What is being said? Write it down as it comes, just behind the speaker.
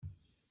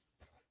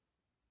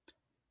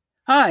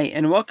Hi,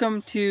 and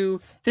welcome to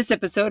this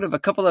episode of A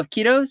Couple of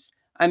Ketos.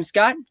 I'm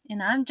Scott.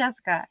 And I'm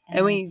Jessica.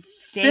 And we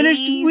it's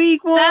finished day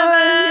week 1! 7.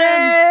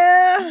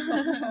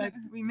 Yeah!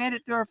 We made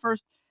it through our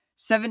first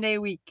 7-day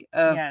week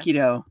of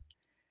keto.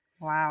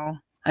 Wow.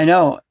 I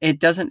know, it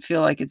doesn't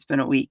feel like it's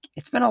been a week.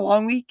 It's been a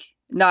long week.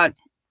 Not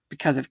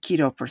because of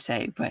keto per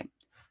se, but...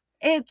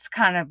 It's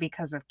kind of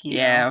because of keto.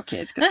 Yeah, okay,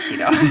 it's because of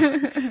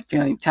keto.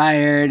 Feeling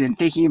tired and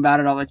thinking about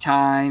it all the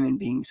time and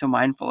being so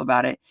mindful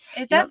about it.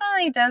 It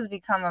definitely does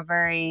become a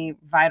very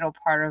vital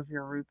part of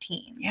your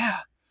routine. Yeah.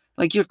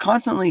 Like you're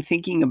constantly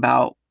thinking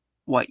about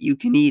what you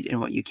can eat and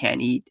what you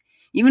can't eat.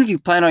 Even if you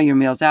plan all your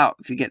meals out,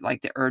 if you get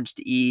like the urge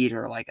to eat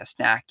or like a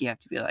snack, you have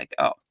to be like,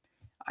 oh,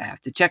 I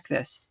have to check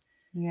this.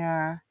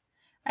 Yeah.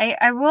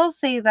 I will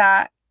say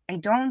that I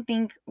don't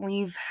think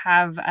we've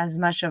have as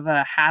much of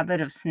a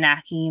habit of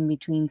snacking in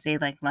between, say,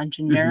 like lunch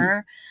and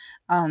dinner.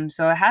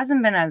 So it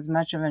hasn't been as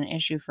much of an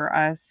issue for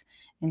us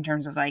in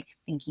terms of like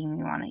thinking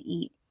we want to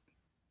eat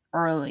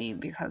early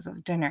because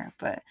of dinner.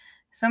 But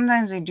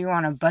sometimes we do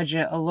want to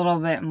budget a little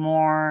bit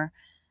more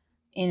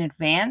in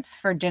advance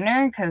for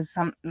dinner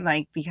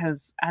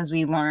because as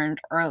we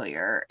learned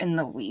earlier in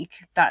the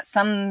week that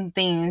some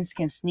things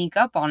can sneak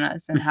up on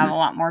us and have a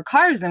lot more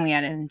carbs than we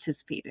had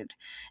anticipated.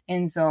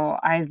 And so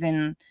I've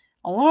been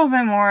a little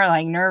bit more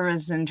like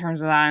nervous in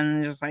terms of that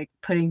and just like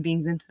putting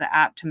things into the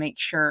app to make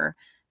sure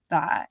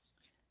that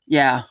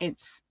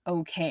it's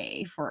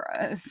okay for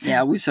us.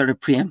 Yeah, we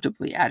started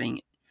preemptively adding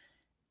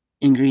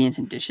ingredients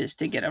and dishes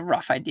to get a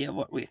rough idea of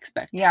what we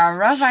expect. Yeah, a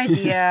rough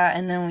idea,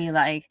 and then we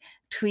like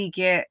tweak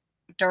it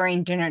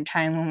during dinner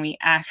time when we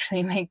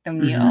actually make the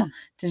meal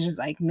to just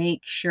like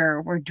make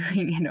sure we're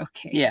doing it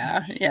okay.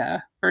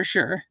 Yeah, for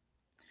sure.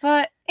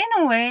 But in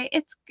a way,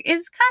 it's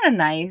kind of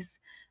nice.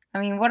 I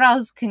mean, what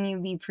else can you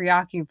be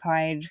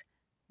preoccupied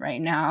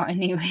right now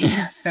anyways?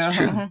 Yeah, So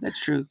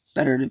that's true.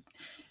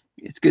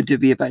 It's good to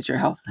be about your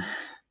health.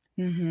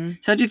 So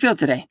how'd you feel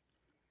today?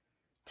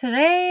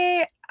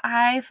 Today,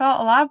 I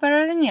felt a lot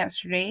better than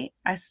yesterday.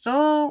 I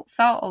still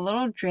felt a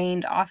little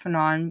drained off and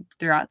on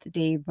throughout the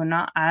day, but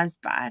not as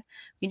bad.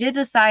 We did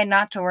decide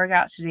not to work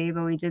out today,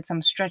 but we did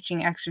some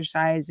stretching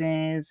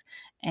exercises,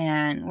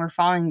 and we're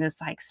following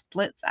this like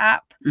splits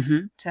app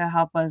to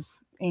help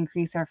us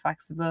increase our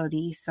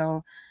flexibility.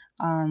 So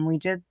we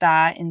did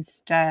that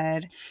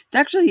instead.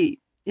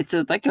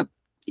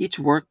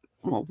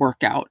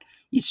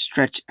 Each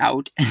stretch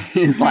out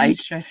is like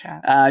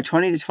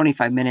 20 to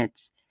 25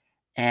 minutes.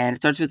 And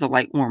it starts with a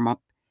light warm-up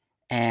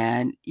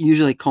and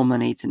usually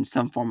culminates in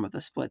some form of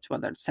the splits,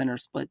 whether it's center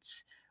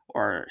splits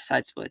or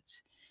side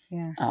splits.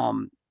 Yeah.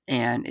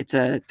 And it's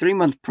a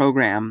 3-month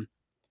program.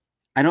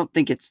 I don't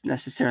think it's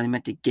necessarily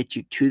meant to get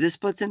you to the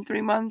splits in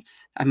 3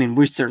 months. I mean,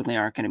 we certainly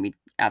aren't going to be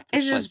at the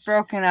splits. It's just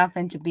broken up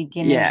into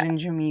beginners,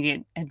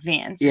 intermediate,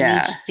 advanced.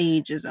 And each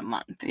stage is a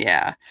month.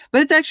 Yeah.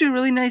 But it's actually a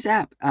really nice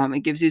app.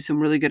 It gives you some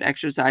really good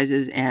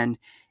exercises, and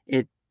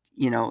it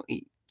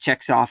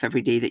checks off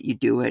every day that you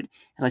do it.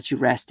 It lets you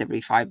rest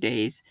every 5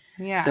 days.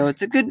 Yeah. So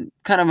it's a good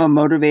kind of a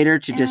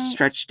motivator to just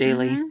stretch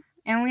daily.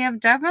 And we have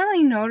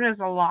definitely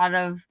noticed a lot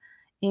of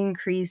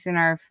increase in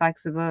our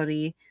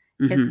flexibility.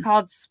 It's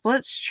called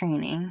splits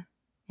training,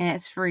 and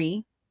it's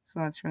free. So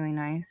that's really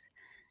nice.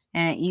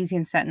 And you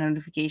can set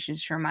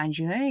notifications to remind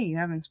you, hey, you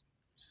haven't,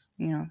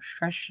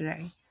 stretched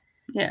today.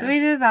 Yeah. So we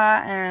did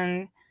that,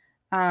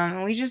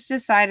 and we just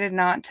decided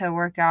not to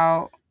work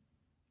out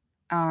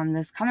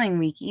this coming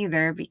week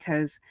either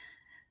because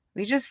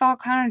we just felt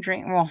kind of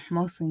drained. Well,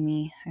 mostly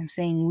me. I'm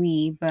saying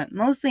we, but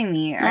mostly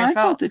me. I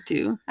felt it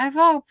too. I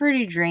felt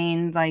pretty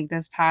drained like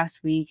this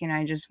past week, and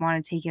I just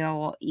want to take it a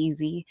little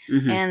easy.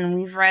 And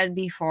we've read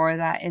before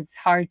that it's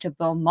hard to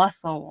build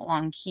muscle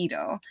on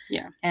keto.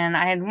 Yeah. And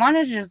I had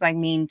wanted to just like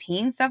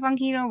maintain stuff on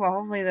keto, but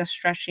hopefully the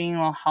stretching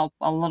will help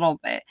a little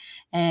bit.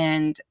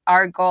 And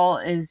our goal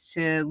is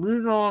to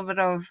lose a little bit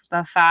of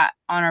the fat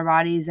on our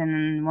bodies, and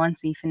then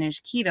once we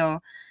finish keto,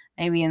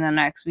 maybe in the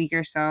next week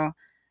or so,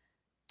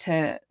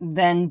 to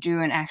then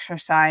do an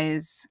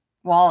exercise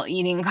while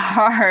eating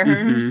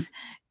carbs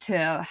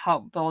to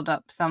help build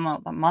up some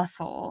of the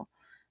muscle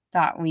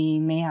that we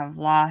may have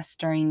lost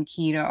during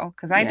keto.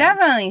 Because I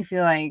definitely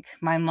feel like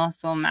my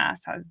muscle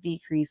mass has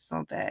decreased a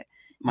little bit.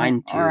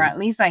 Mine too. Or at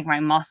least like my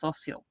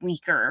muscles feel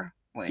weaker.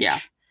 Yeah,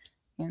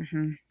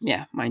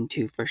 mine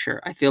too, for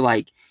sure. I feel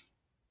like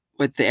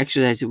with the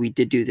exercise that we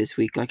did do this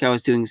week, like I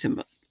was doing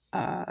some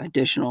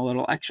additional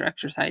little extra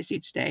exercise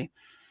each day.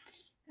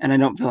 And I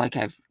don't feel like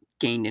I've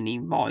gained any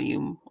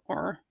volume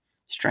or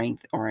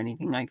strength or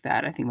anything like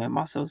that. I think my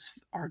muscles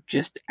are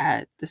just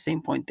at the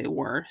same point they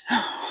were. So.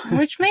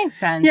 Which makes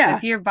sense. Yeah.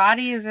 If your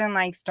body is in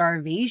like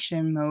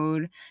starvation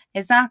mode,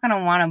 it's not going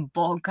to want to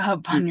bulk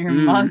up on your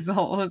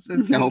muscles.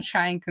 It's going to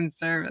try and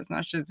conserve as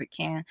much as it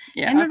can.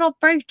 Yeah. And it'll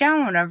break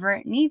down whatever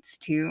it needs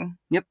to.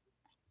 Yep.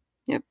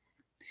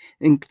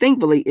 And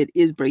thankfully, it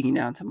is breaking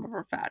down some of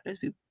our fat, as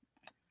we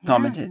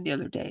commented the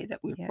other day, that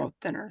we were both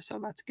thinner. So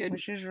that's good.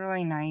 Which is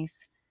really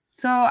nice.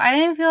 So I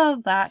didn't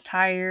feel that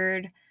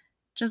tired,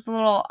 just a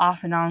little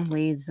off and on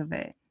waves of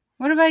it.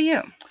 What about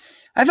you?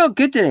 I felt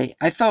good today.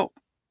 I felt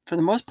for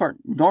the most part,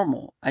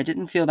 normal. I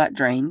didn't feel that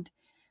drained.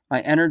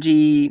 My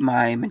energy,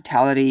 my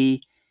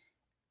mentality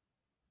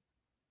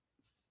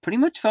pretty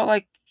much felt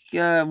like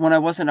when I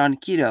wasn't on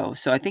keto.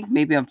 So I think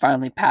maybe I'm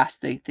finally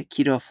past the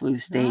keto flu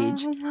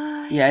stage. Oh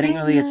my Yeah, I didn't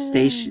really get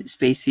goodness.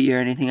 spacey or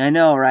anything. I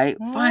know, right?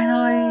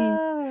 Finally.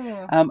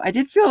 Whoa. I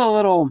did feel a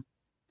little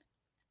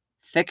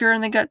thicker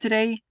in the gut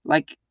today.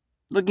 Like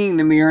looking in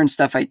the mirror and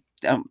stuff, I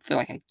don't feel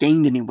like I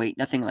gained any weight,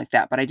 nothing like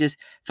that. But I just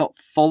felt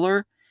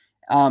fuller.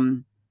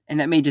 And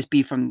that may just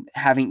be from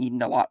having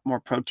eaten a lot more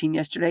protein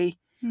yesterday,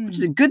 which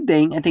is a good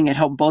thing. I think it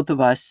helped both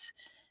of us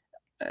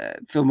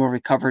feel more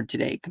recovered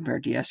today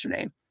compared to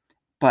yesterday.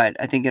 But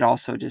I think it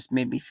also just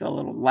made me feel a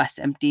little less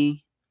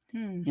empty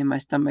in my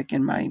stomach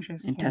and my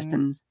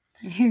intestines.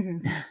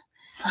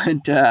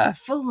 But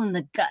full in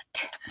the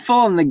gut.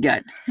 Full in the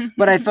gut.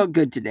 But I felt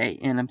good today,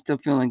 and I'm still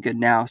feeling good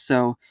now.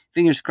 So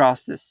fingers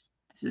crossed this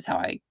is how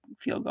I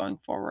feel going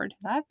forward.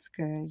 That's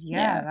good.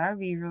 Yeah, that would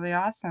be really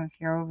awesome if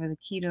you're over the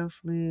keto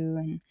flu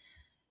and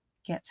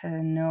get to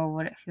know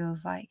what it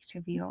feels like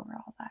to be over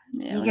all that.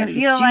 Yeah, you can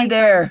feel like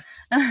there.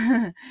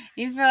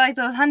 You feel like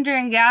those hunter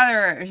and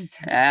gatherers.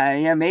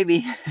 Yeah,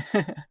 maybe.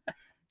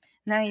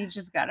 Now you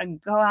just gotta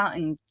go out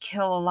and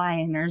kill a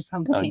lion or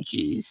something. Oh,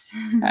 jeez.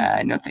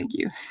 No, thank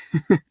you.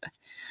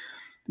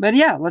 But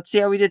yeah, let's see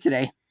how we did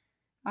today.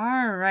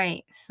 All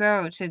right.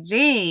 So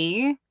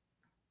today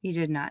we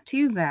did not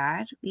too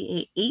bad.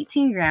 We ate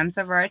 18 grams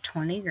of our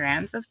 20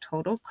 grams of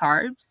total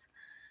carbs,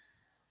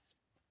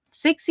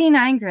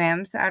 69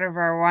 grams out of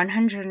our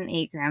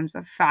 108 grams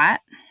of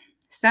fat,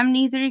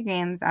 73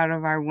 grams out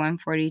of our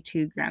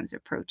 142 grams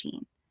of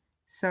protein.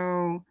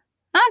 So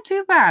not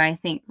too bad, I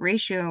think,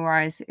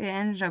 ratio-wise. It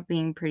ended up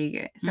being pretty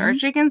good. So our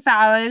chicken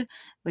salad,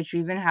 which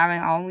we've been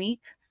having all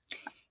week.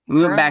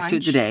 We went back to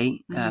it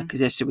today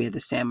because yesterday we had the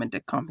salmon to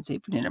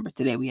compensate for dinner, but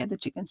today we had the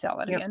chicken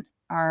salad again.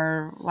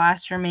 Our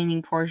last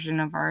remaining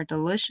portion of our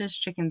delicious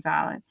chicken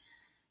salad.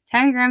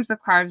 10 grams of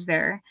carbs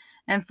there.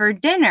 And for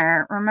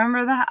dinner,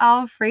 remember the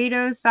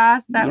Alfredo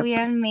sauce that we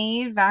had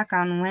made back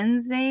on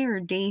Wednesday or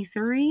day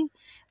 3?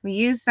 We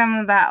used some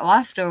of that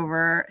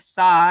leftover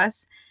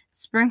sauce,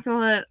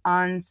 sprinkled it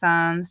on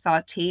some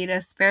sauteed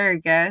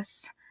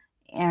asparagus,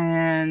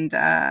 and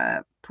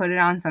put it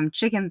on some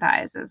chicken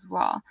thighs as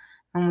well.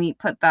 And we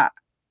put that,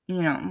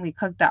 we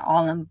cooked that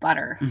all in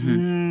butter.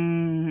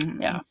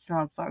 Yeah. It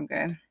smelled so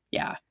good.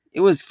 Yeah. It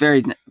was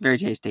very, very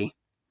tasty.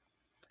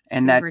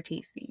 And super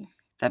tasty.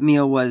 That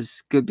meal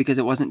was good because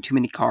it wasn't too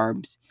many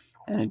carbs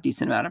and a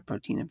decent amount of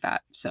protein and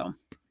fat. So,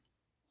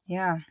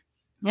 yeah.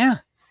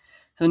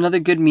 So another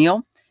good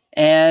meal.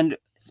 And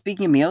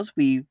speaking of meals,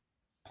 we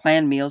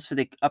planned meals for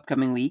the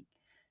upcoming week.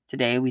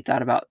 Today, we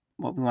thought about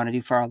what we want to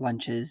do for our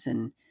lunches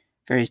and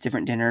various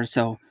different dinners.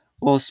 So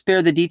we'll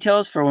spare the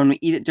details for when we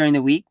eat it during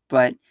the week,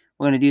 but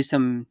we're going to do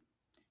some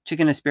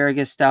chicken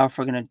asparagus stuff.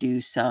 We're going to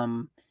do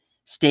some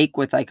steak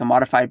with like a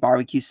modified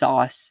barbecue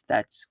sauce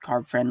that's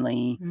carb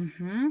friendly.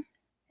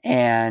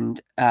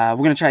 And we're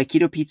going to try a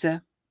keto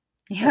pizza.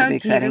 Yeah,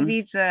 keto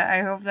pizza.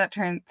 I hope that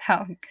turns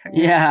out good.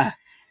 Yeah.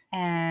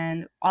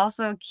 And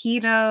also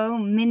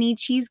keto mini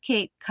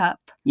cheesecake cup.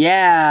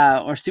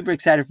 Yeah, we're super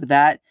excited for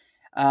that.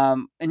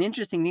 An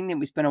interesting thing that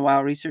we spent a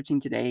while researching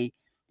today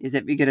is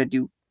that if you're going to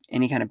do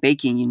any kind of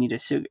baking, you need a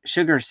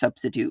sugar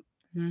substitute.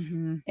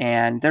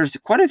 And there's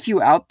quite a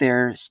few out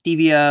there: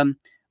 stevia,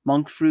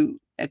 monk fruit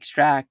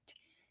extract,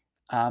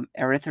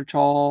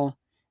 erythritol.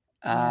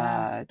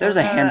 There's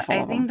a handful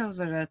of them. I think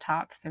those are the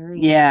top 3.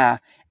 Yeah,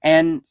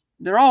 and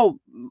they're all,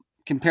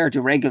 compared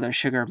to regular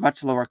sugar,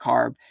 much lower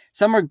carb.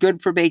 Some are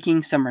good for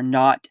baking, some are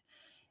not.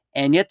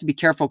 And you have to be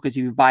careful because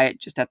if you buy it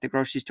just at the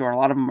grocery store, a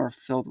lot of them are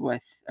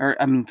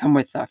come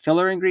with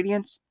filler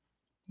ingredients.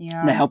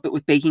 Yeah. That help it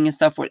with baking and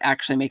stuff, would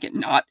actually make it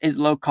not as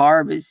low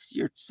carb as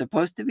you're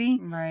supposed to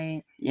be.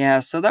 Right. Yeah,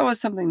 so that was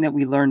something that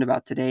we learned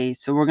about today.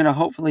 So we're going to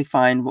hopefully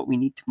find what we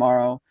need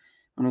tomorrow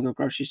when we go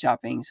grocery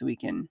shopping so we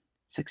can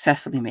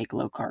successfully make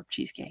low carb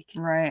cheesecake.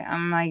 Right.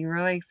 I'm like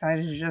really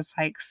excited to just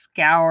like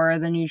scour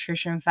the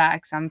nutrition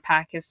facts on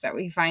packets that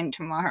we find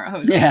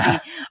tomorrow. Yeah.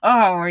 See,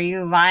 oh, were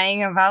you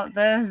lying about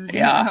this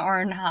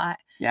or not?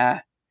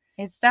 Yeah.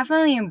 It's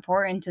definitely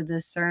important to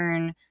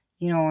discern,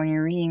 when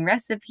you're reading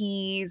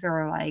recipes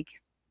or like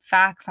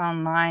facts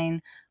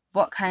online,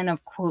 what kind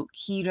of quote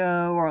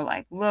keto or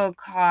like low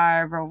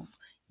carb or,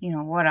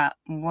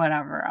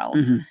 whatever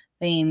else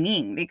they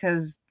mean,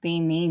 because they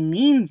may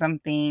mean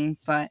something,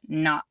 but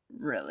not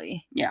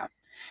really. Yeah.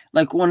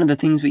 Like one of the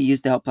things we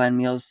used to help plan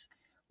meals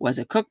was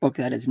a cookbook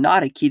that is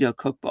not a keto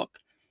cookbook.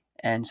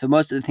 And so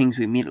most of the things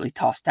we immediately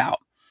tossed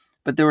out.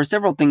 But there were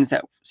several things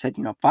that said,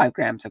 5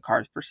 grams of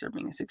carbs per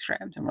serving and 6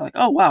 grams. And we're like,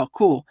 oh, wow,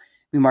 cool.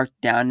 We marked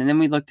it down. And then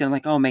we looked and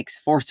like, oh, it makes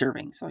 4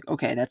 servings. So like,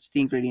 okay, that's the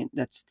ingredient.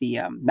 That's the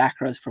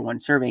macros for 1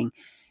 serving.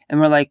 And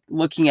we're like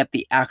looking at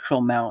the actual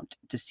amount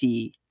to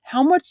see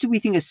how much do we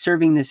think a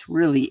serving this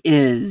really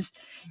is?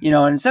 And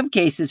in some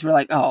cases we're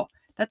like, oh,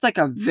 that's like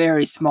a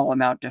very small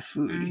amount of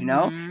food,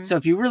 So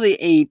if you really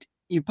ate,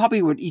 you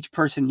probably would each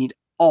person need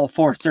all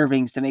 4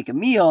 servings to make a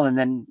meal and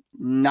then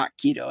not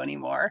keto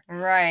anymore.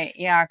 Right.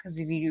 Yeah. Because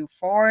if you do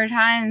 4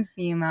 times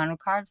the amount of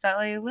carbs that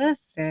they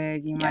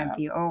listed, you might Yeah.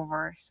 be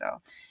over. So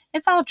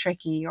it's all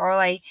tricky. Or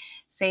like,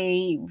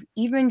 say,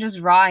 even just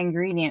raw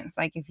ingredients.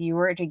 Like if you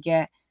were to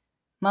get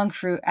monk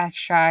fruit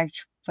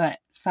extract, but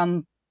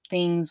some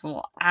things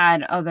will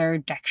add other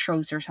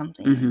dextrose or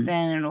something, Mhm.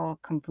 then it'll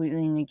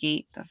completely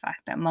negate the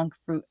fact that monk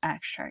fruit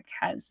extract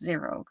has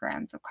 0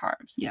 grams of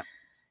carbs. Yep.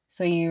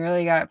 So you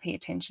really got to pay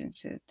attention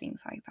to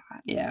things like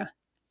that. Yeah.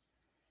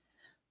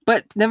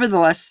 But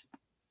nevertheless,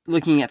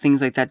 looking at things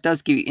like that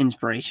does give you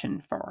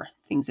inspiration for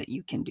things that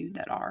you can do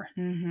that are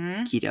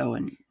keto,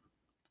 and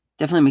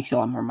definitely makes you a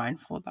lot more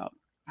mindful about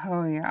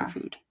Oh, your yeah.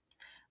 food.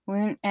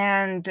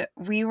 And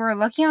we were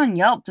looking on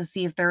Yelp to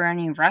see if there were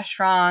any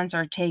restaurants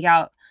or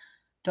takeout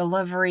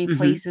delivery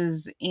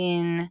places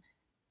in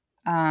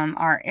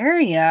our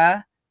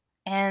area.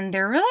 And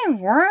there really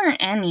weren't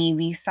any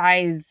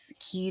besides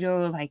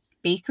keto like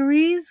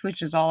bakeries,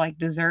 which is all like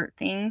dessert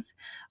things,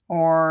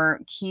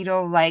 or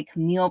keto like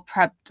meal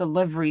prep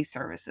delivery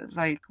services,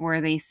 like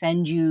where they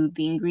send you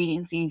the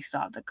ingredients and you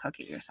still have to cook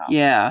it yourself.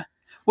 Yeah.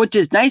 Which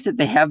is nice that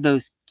they have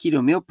those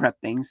keto meal prep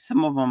things.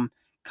 Some of them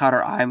caught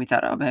our eye and we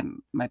thought, oh, that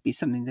might be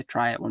something to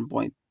try at one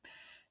point.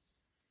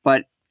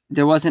 But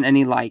there wasn't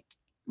any like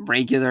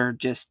regular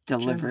just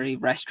delivery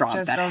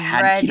restaurant that a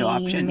had keto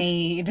options.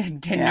 ready-made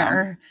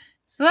dinner. Yeah.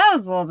 So that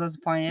was a little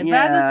disappointed.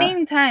 Yeah. But at the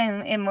same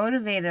time, it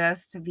motivated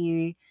us to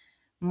be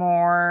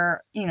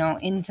more,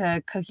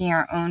 into cooking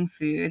our own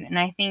food. And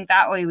I think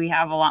that way we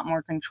have a lot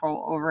more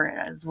control over it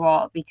as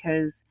well,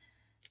 because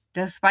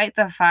despite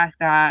the fact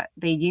that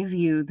they give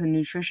you the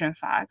nutrition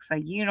facts,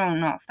 like you don't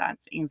know if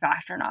that's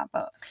exact or not,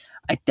 but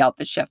I doubt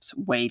the chefs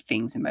weigh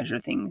things and measure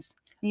things.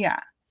 Yeah.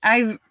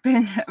 I've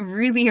been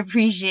really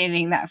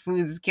appreciating that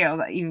food scale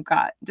that you've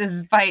got,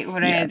 despite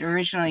what I had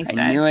originally said.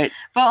 I knew it.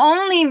 But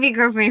only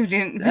because we've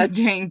been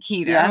doing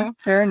keto. Yeah,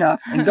 fair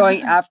enough. And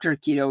going after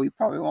keto, we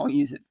probably won't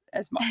use it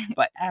as much,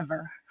 but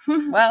ever.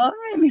 Well,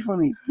 maybe when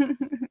we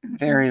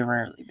very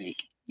rarely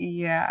bake.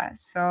 Yeah,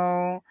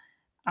 so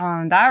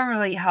that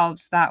really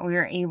helps that we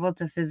are able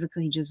to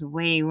physically just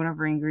weigh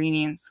whatever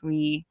ingredients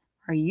we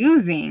are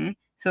using.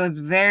 So it's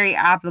very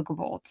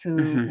applicable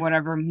to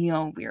whatever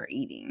meal we are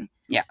eating.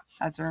 Yeah.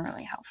 That's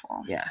really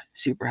helpful. Yeah,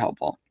 super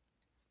helpful.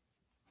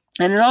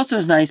 And it also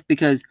is nice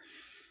because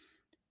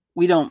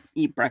we don't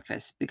eat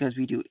breakfast because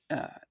we do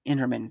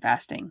intermittent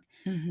fasting.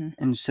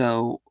 And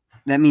so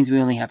that means we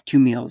only have 2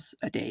 meals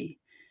a day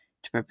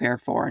to prepare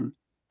for.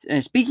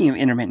 And speaking of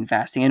intermittent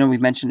fasting, I know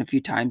we've mentioned a few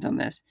times on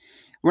this,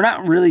 we're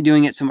not really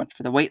doing it so much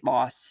for the weight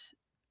loss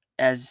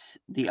as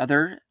the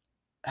other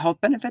health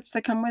benefits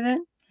that come with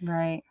it.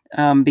 Right.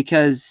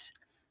 Because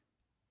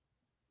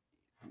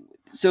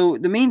so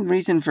the main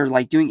reason for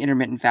like doing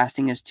intermittent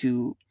fasting is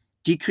to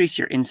decrease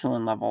your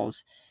insulin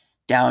levels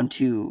down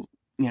to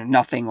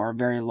nothing or a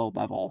very low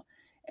level.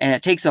 And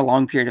it takes a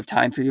long period of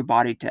time for your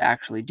body to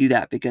actually do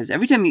that, because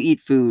every time you eat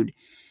food,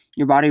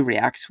 your body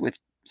reacts with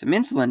some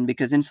insulin,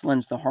 because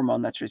insulin's the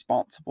hormone that's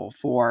responsible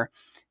for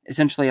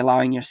essentially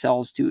allowing your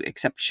cells to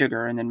accept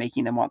sugar and then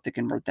making them want to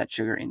convert that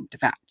sugar into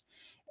fat.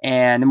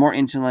 And the more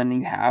insulin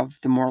you have,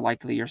 the more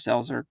likely your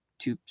cells are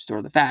to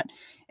store the fat.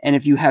 And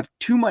if you have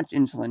too much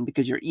insulin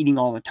because you're eating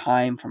all the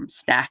time from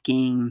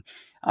snacking,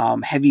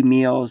 heavy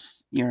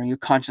meals, you're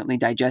constantly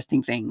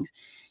digesting things,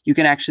 you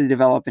can actually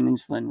develop an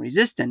insulin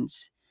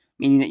resistance,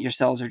 meaning that your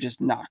cells are just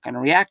not going to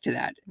react to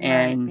that. Right,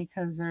 and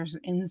because there's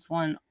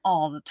insulin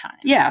all the time.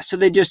 Yeah, so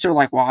they just are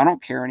like, well, I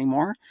don't care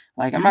anymore.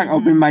 Like, I'm not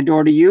opening my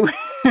door to you.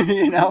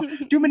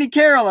 Too many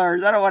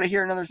carolers. I don't want to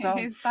hear another song.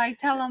 It's like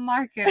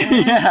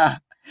telemarketers. Yeah.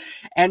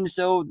 And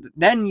so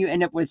then you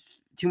end up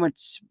with too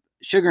much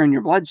sugar in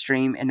your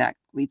bloodstream, and that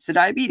leads to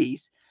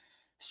diabetes.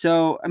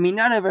 So, I mean,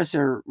 none of us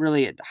are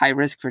really at high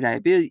risk for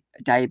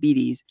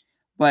diabetes,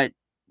 but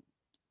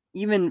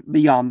even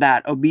beyond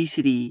that,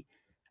 obesity,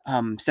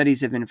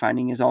 studies have been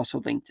finding, is also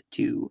linked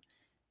to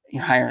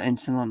higher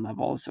insulin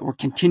levels or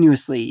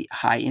continuously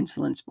high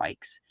insulin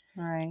spikes.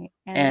 Right.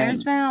 And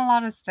there's been a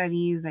lot of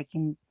studies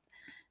linking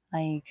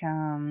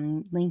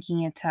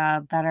it to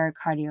a better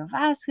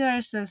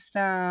cardiovascular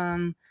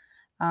system,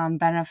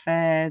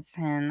 benefits,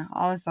 and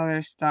all this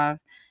other stuff.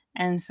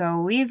 And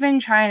so we've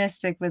been trying to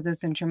stick with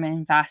this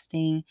intermittent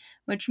fasting,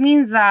 which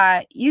means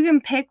that you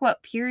can pick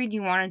what period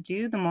you want to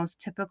do. The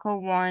most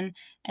typical one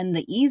and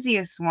the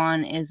easiest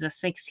one is a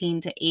 16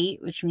 to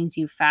 8, which means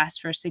you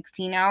fast for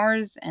 16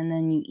 hours and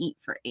then you eat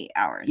for 8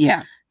 hours.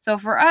 Yeah. So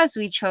for us,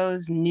 we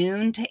chose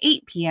noon to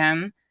 8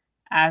 p.m.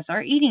 as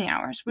our eating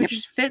hours,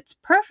 which fits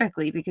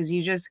perfectly because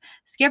you just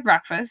skip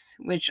breakfast,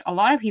 which a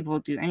lot of people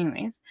do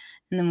anyways.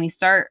 And then we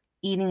start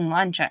eating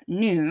lunch at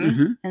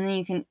noon, and then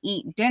you can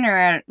eat dinner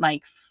at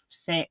like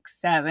 6,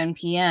 7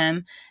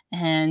 p.m.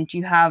 and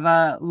you have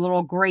a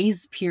little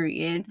grace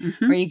period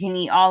where you can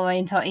eat all the way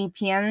until 8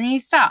 p.m. and then you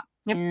stop.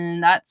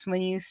 And that's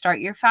when you start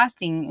your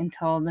fasting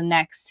until the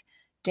next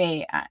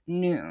day at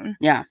noon.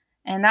 Yeah.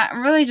 And that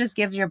really just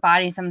gives your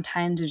body some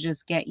time to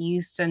just get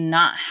used to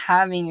not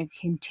having a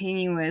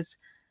continuous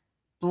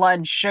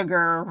blood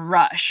sugar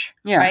rush,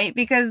 Yeah. right?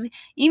 Because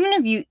even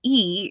if you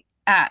eat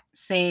at,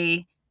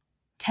 say,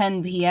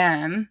 10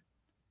 p.m.,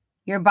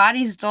 your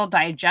body's still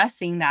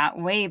digesting that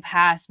way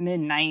past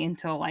midnight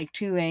until like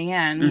 2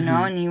 a.m., you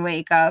know, and you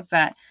wake up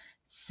at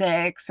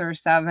 6 or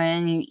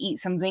 7, you eat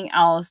something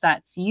else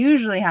that's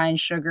usually high in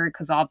sugar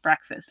because all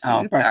breakfast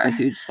foods breakfast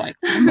foods, like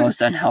the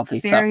most unhealthy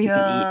stuff you can eat.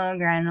 Cereal,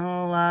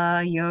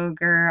 granola,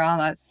 yogurt, all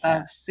that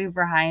stuff,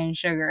 super high in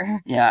sugar.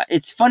 Yeah,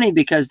 it's funny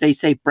because they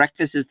say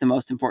breakfast is the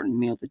most important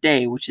meal of the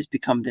day, which has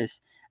become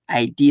this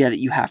idea that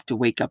you have to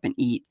wake up and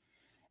eat.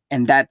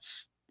 And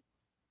that's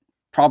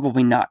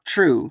probably not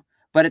true.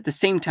 But at the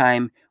same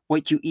time,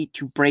 what you eat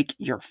to break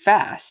your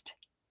fast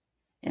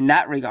in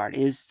that regard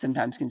is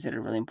sometimes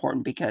considered really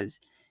important because,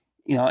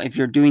 you know, if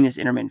you're doing this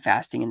intermittent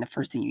fasting and the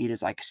first thing you eat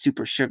is like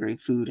super sugary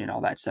food and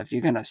all that stuff,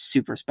 you're going to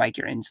super spike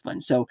your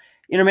insulin. So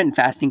intermittent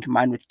fasting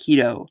combined with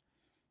keto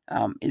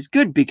is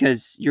good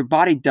because your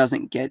body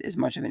doesn't get as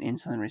much of an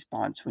insulin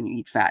response when you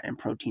eat fat and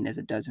protein as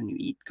it does when you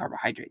eat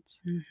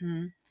carbohydrates.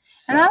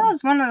 So, and that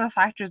was one of the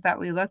factors that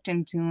we looked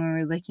into when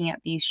we were looking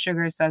at these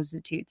sugar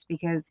substitutes,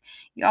 because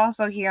you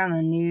also hear on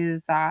the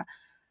news that,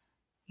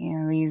 you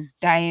know, these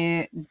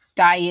diet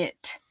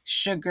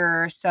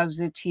sugar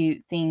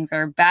substitute things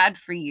are bad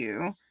for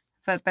you,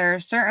 but there are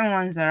certain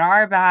ones that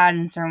are bad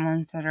and certain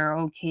ones that are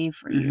okay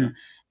for you.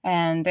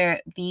 And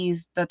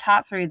the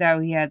top 3 that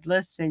we had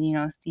listed, you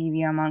know,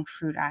 stevia, monk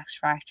fruit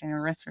extract, and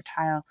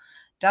erythritol,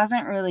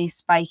 doesn't really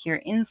spike your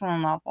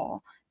insulin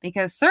level,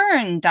 because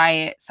certain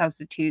diet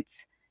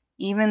substitutes,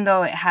 even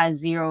though it has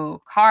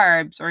 0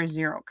 carbs or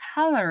 0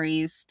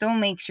 calories, still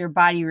makes your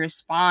body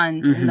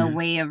respond in the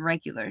way of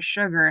regular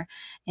sugar.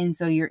 And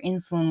so your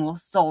insulin will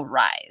still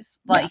rise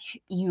like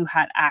you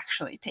had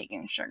actually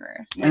taken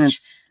sugar, which,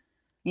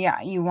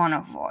 you want to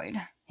avoid.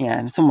 Yeah,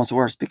 and it's almost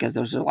worse because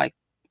those are like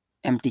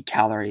empty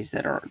calories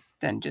that are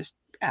then just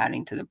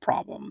adding to the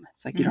problem.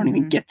 It's like you don't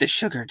even get the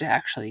sugar to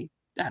actually,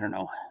 I don't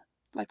know,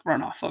 like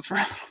run off of for a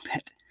little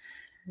bit.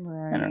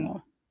 Right. I don't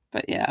know.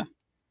 But yeah.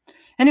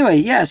 Anyway,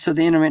 yeah, so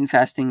the intermittent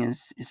fasting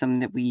is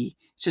something that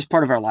it's just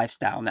part of our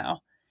lifestyle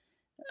now.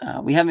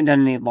 We haven't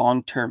done any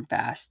long-term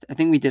fast. I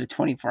think we did a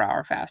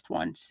 24-hour fast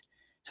once.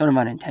 Sort of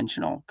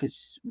unintentional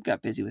because we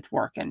got busy with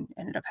work and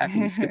ended up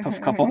having to skip a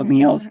couple of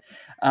meals.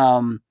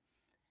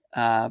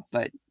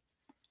 But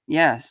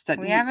yeah.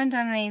 We haven't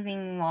done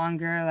anything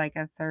longer, like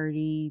a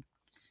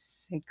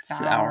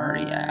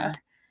 36-hour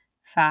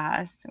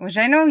fast, which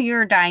I know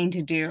you're dying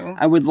to do.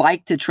 I would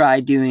like to try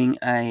doing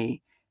a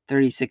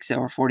 36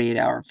 or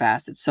 48-hour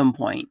fast at some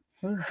point,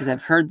 because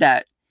I've heard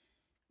that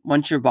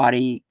once your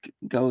body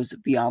goes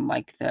beyond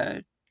like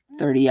the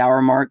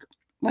 30-hour mark,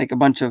 like a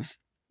bunch of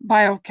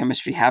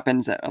biochemistry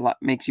happens that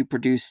makes you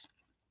produce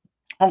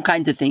all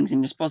kinds of things,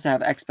 and you're supposed to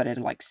have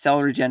expedited like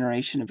cell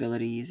regeneration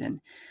abilities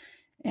and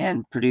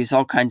produce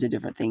all kinds of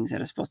different things that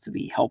are supposed to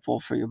be helpful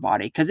for your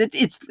body, because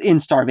it's in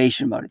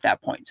starvation mode at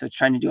that point. So it's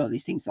trying to do all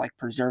these things to like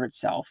preserve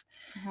itself.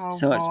 It's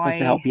supposed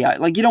to help you out.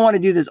 Like, you don't want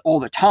to do this all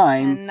the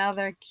time.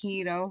 Another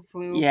keto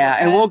flu.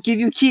 Yeah, it won't give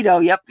you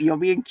keto. Yep, you'll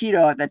be in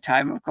keto at that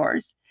time, of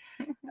course.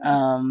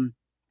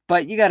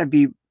 But you got to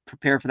be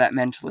prepared for that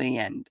mentally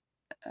and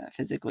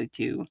physically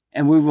too.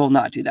 And we will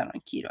not do that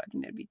on keto. I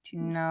think that'd be too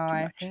much.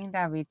 I think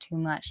that'd be too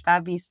much.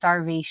 That'd be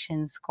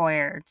starvation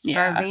squared.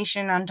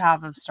 Starvation on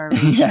top of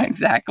starvation. Yeah,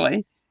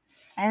 exactly.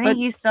 I think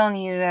you still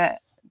need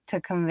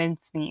to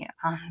convince me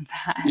on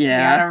that.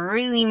 Yeah. You gotta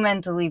really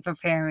mentally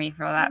prepare me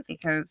for that,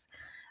 because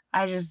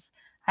I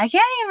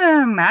can't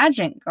even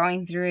imagine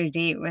going through a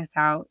day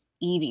without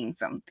eating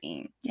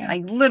something. Yeah.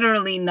 Like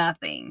literally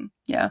nothing.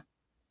 Yeah.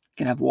 You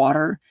can have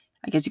water.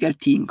 I guess you got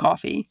tea and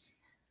coffee.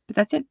 But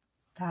that's it.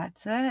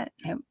 That's it.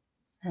 Yep.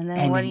 And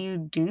then what do you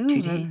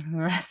do the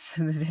rest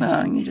of the day?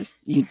 Well,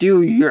 you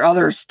do your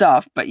other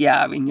stuff, but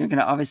yeah, I mean, you're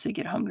gonna obviously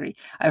get hungry.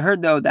 I've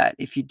heard though that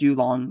if you do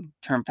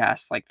long-term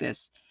fasts like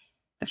this,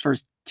 the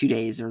first 2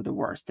 days are the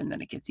worst, and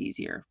then it gets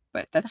easier.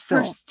 But that's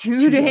still first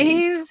 2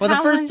 days. Well, the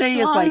first day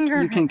is like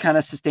you can kind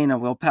of sustain a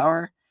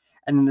willpower,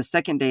 and then the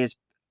second day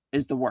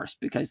is the worst,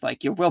 because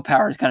like your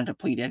willpower is kind of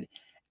depleted,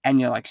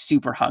 and you're like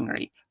super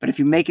hungry. But if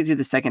you make it through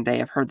the second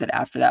day, I've heard that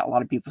after that, a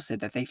lot of people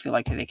said that they feel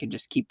like they could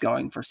just keep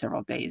going for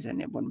several days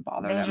and it wouldn't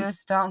bother them. They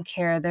just don't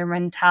care. Their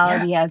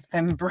mentality has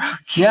been broken.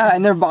 Yeah,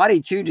 and their body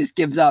too just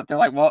gives up. They're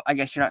like, well, I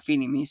guess you're not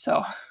feeding me,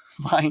 so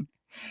fine.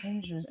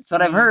 Interesting. That's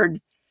what I've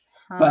heard.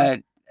 But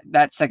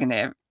that second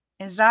day.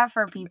 Is that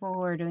for people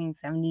who are doing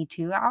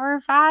 72-hour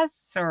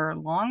fasts or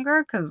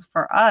longer? Because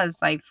for us,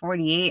 like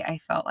 48, I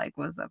felt like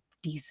was a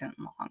decent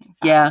long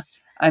fast. Yeah,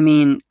 I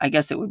mean, I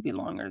guess it would be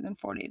longer than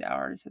 48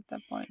 hours at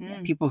that point. Yeah,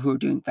 Hmm. people who are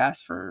doing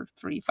fast for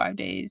 3-5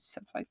 days,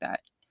 stuff like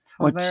that.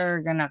 So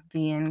they're going to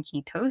be in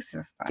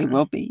ketosis then. They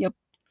will be, yep.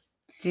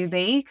 Do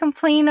they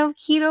complain of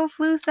keto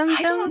flu symptoms?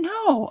 I don't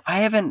know. I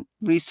haven't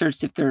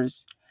researched if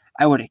there's...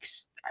 I would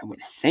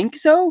think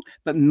so,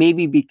 but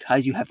maybe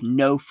because you have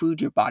no food,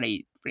 your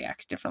body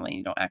reacts differently and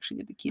you don't actually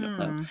get the keto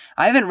flu.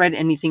 I haven't read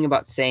anything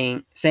about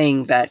saying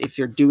that if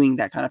you're doing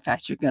that kind of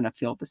fast, you're going to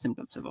feel the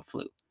symptoms of a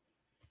flu.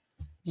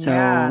 So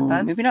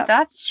Yeah, maybe not.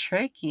 that's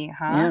tricky,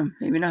 huh? Yeah,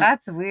 maybe not.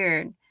 That's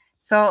weird.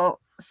 So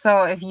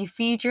if you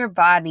feed your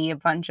body a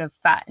bunch of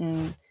fat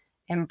and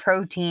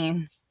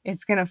protein,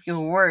 it's gonna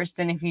feel worse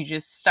than if you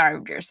just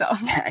starved yourself.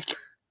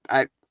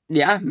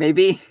 Yeah,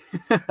 maybe.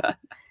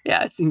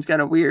 Yeah, it seems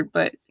kind of weird,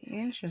 but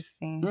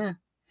Interesting. yeah.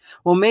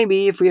 Well,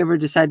 maybe if we ever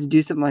decide to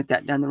do something like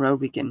that down the road,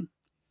 we can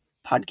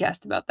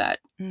podcast about that.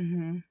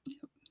 Mm-hmm.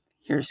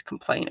 Hear us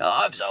complain,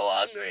 oh, I'm so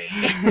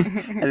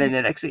hungry. And then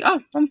the next thing,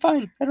 oh, I'm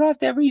fine. I don't have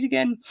to ever eat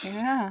again.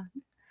 Yeah.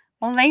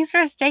 Well, thanks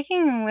for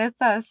sticking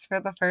with us for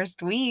the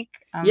first week.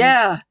 I'm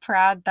Yeah,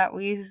 proud that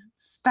we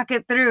stuck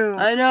it through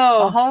I a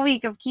know. whole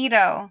week of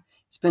keto.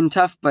 It's been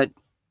tough, but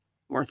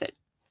worth it.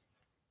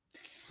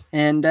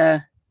 And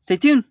stay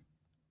tuned.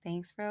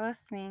 Thanks for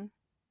listening.